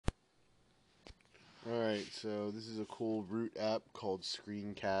Alright, so this is a cool root app called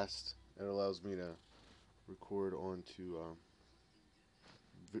Screencast. It allows me to record onto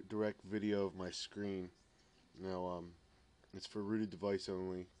direct video of my screen. Now, it's for rooted device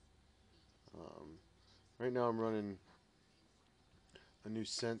only. Um, right now I'm running a new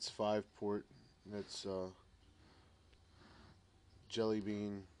Sense 5 port. That's Jelly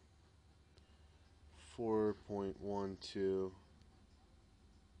Bean 4.12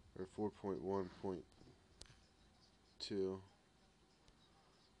 or 4.1.2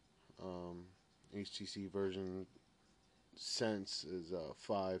 HTC version. Sense is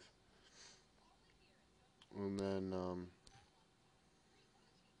 5, and then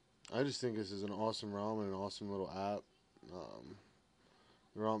I just think this is an awesome ROM and an awesome little app.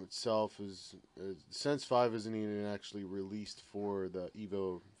 The ROM itself is Sense 5 isn't even actually released for the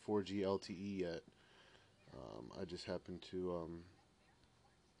Evo4g LTE yet. I just happen to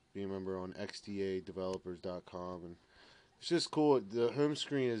be a member on xdadevelopers.com, and it's just cool. The home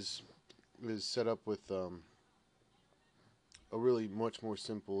screen is set up with a really much more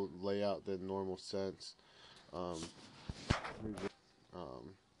simple layout than normal Sense. Um,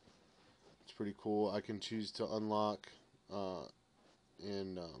 it's pretty cool. I can choose to unlock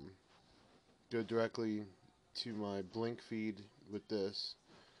and go directly to my Blinkfeed with this,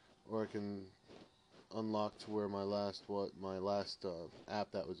 or I can unlock to where my last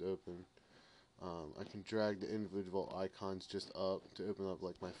app that was open. I can drag the individual icons just up to open up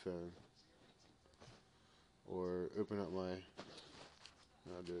like my phone, or open up my.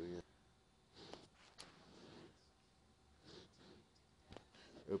 I'll do it again.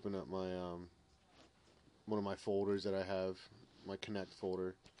 Open up my one of my folders that I have, my Connect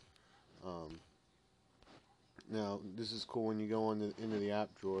folder. Now this is cool when you go into the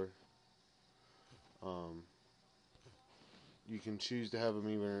app drawer. You can choose to have them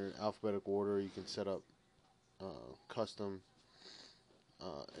either in alphabetical order. You can set up custom,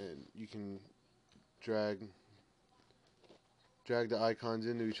 and you can drag the icons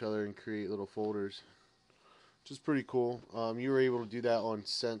into each other and create little folders, which is pretty cool. You were able to do that on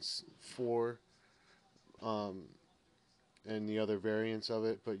Sense 4 and the other variants of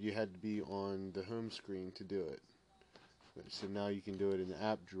it, but you had to be on the home screen to do it. So now you can do it in the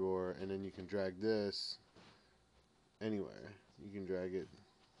app drawer, and then you can drag this anywhere. You can drag it,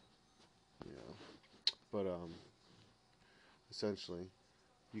 you know. But essentially,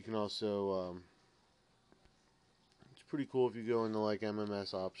 you can also it's pretty cool if you go into like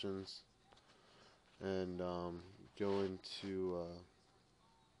MMS options and go into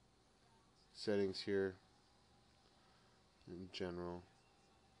settings here in general,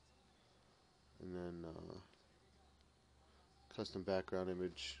 and then custom background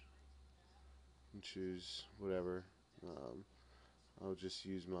image, and choose whatever. I'll just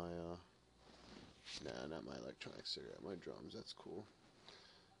use my not my electronic cigarette, my drums. That's cool.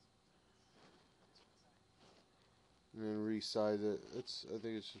 And then resize it. I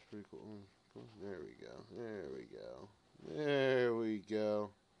think it's just pretty cool. There we go. There we go. There we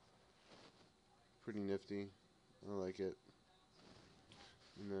go. Pretty nifty. I like it.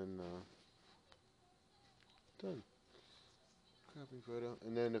 And then done. Copy photo.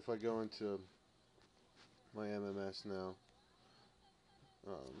 And then if I go into my MMS now,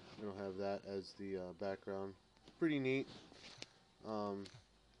 it'll have that as the background. Pretty neat. And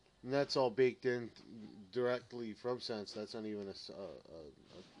that's all baked in directly from Sense. That's not even a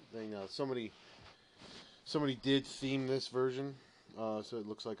thing. Somebody did theme this version, so it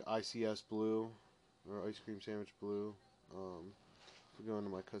looks like ICS blue or ice cream sandwich blue. If we go into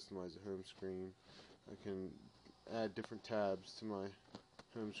my customize the home screen, I can add different tabs to my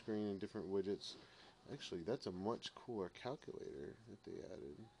home screen and different widgets. Actually, that's a much cooler calculator that they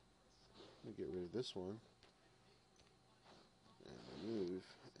added. Let me get rid of this one and remove,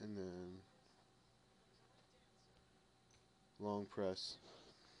 and then long press.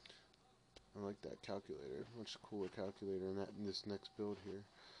 I like that calculator. Much cooler calculator in this next build here.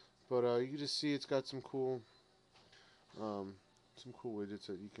 But you can just see it's got some cool widgets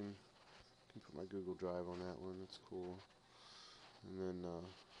that you can put my Google Drive on that one. That's cool. And then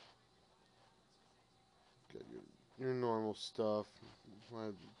got your normal stuff.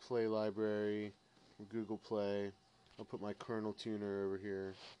 My Play library, Google Play. I'll put my Kernel tuner over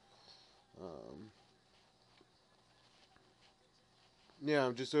here. Yeah,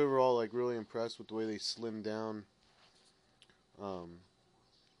 I'm just overall like really impressed with the way they slimmed down.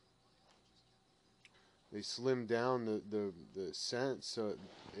 They slimmed down the Sense, so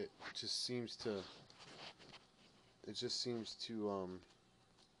it just seems to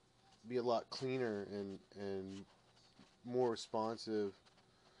be a lot cleaner and more responsive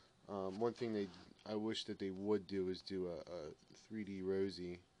One thing I wish that they would do is do a 3D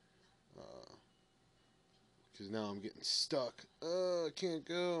Rosie, because now I'm getting stuck. I can't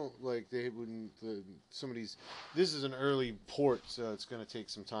go. Like they wouldn't. Somebody's. This is an early port, so it's gonna take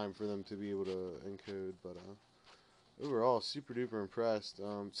some time for them to be able to encode. But overall, super duper impressed.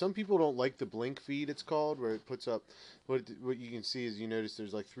 Some people don't like the Blinkfeed, it's called, where it puts up. What you can see is you notice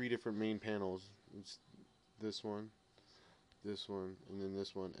there's like 3 different main panels. It's this one, and then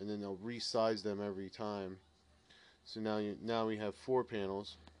this one, and then they'll resize them every time. So now we have 4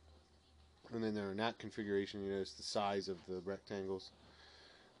 panels, and then they're in that configuration. You notice the size of the rectangles,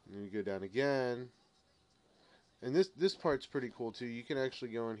 and then you go down again, and this part's pretty cool too. You can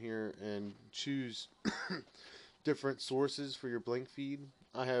actually go in here and choose different sources for your Blinkfeed.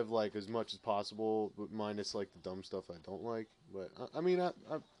 I have like as much as possible, but minus like the dumb stuff I don't like. But I mean, I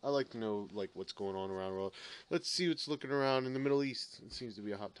like to know like what's going on around the world. Let's see what's looking around in the Middle East. It seems to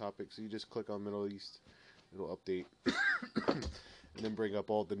be a hot topic, so you just click on Middle East, it'll update, and then bring up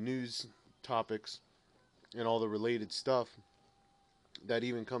all the news topics and all the related stuff that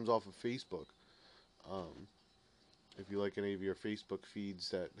even comes off of Facebook. If you like any of your Facebook feeds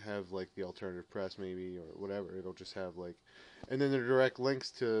that have like the alternative press maybe or whatever, it'll just have like, and then there are direct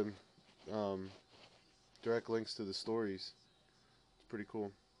links to the stories. It's pretty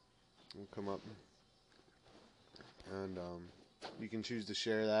cool. It'll come up, and you can choose to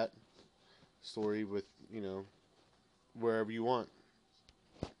share that story with, you know, wherever you want.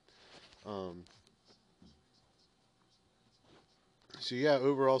 So yeah,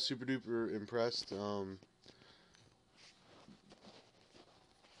 overall super duper impressed.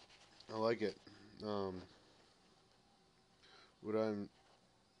 I like it. What I'm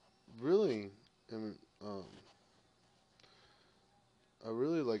really am, I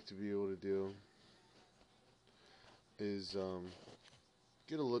really like to be able to do is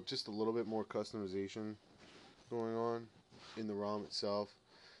get just a little bit more customization going on in the ROM itself.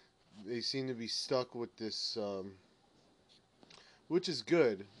 They seem to be stuck with this, which is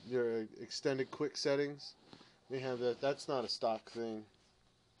good. Their extended quick settings, they have that. That's not a stock thing.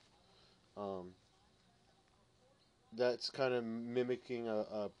 That's kind of mimicking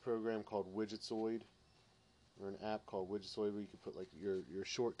a program called Widgetsoid, or an app called Widgetsoid, where you can put like your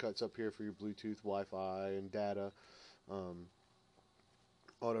shortcuts up here for your Bluetooth, Wi-Fi, and data,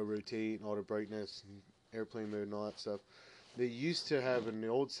 auto rotate, auto brightness, and airplane mode, and all that stuff. They used to have in the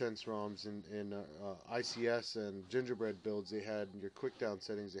old Sense ROMs in ICS and Gingerbread builds, they had your quick down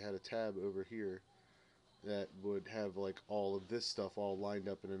settings. They had a tab over here that would have like all of this stuff all lined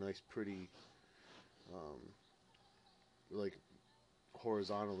up in a nice, pretty, like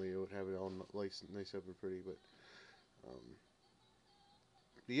horizontally. It would have it all nice up and pretty. But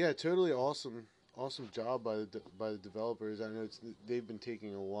yeah, totally awesome job by the developers. I know they've been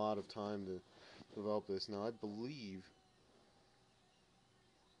taking a lot of time to develop this. Now I believe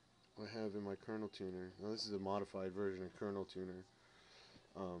I have in my Kernel tuner. Now this is a modified version of Kernel tuner.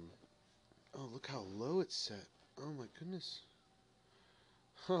 Oh, look how low it's set. Oh my goodness.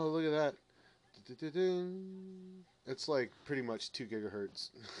 Oh, look at that. It's like pretty much 2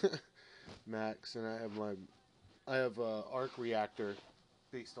 gigahertz max, and I have arc reactor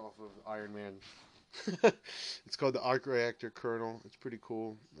based off of Iron Man. It's called the arc reactor kernel. It's pretty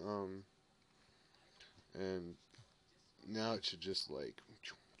cool. And now it should just like be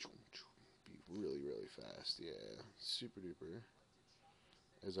really fast. Yeah, super duper.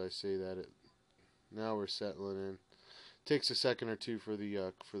 As I say that, now we're settling in. Takes a second or two for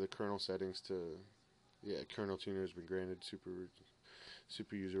the kernel settings to, yeah, kernel tuner has been granted super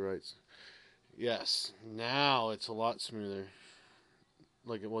user rights. Yes, now it's a lot smoother,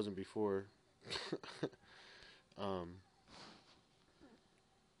 like it wasn't before. I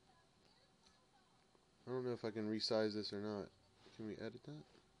don't know if I can resize this or not. Can we edit that?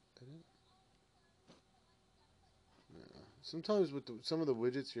 Edit? No. Sometimes with some of the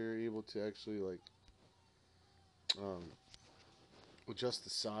widgets, you're able to actually like adjust the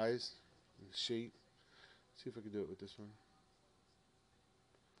size and the shape. See if I can do it with this one.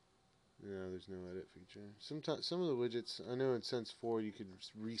 Yeah, there's no edit feature. Sometimes some of the widgets, I know in Sense 4 you could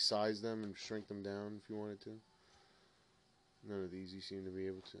resize them and shrink them down if you wanted to. None of these you seem to be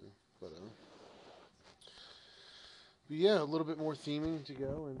able to. But yeah, a little bit more theming to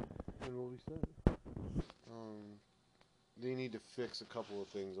go, and we'll be set. They need to fix a couple of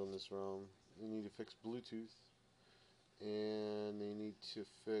things on this ROM. They need to fix Bluetooth, and they need to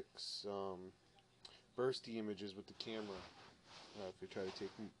fix bursty images with the camera. If you try to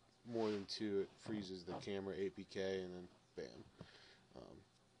take more than 2, it freezes the camera APK, and then bam.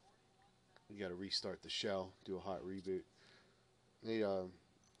 You got to restart the shell, do a hot reboot.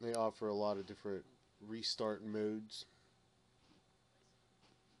 They offer a lot of different restart modes.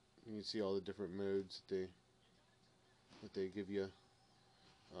 You can see all the different modes that they give you.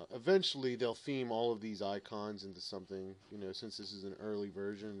 Eventually, they'll theme all of these icons into something. You know, since this is an early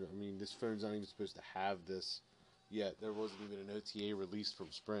version, I mean, this phone's not even supposed to have this yet. There wasn't even an OTA released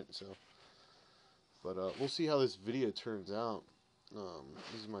from Sprint, so. But we'll see how this video turns out.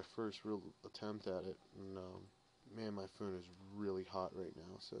 This is my first real attempt at it, and man, my phone is really hot right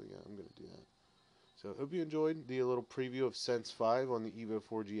now. So yeah, I'm gonna do that. So hope you enjoyed the little preview of Sense 5 on the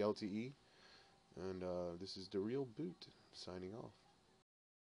Evo4g LTE, and this is The Real Boot signing off.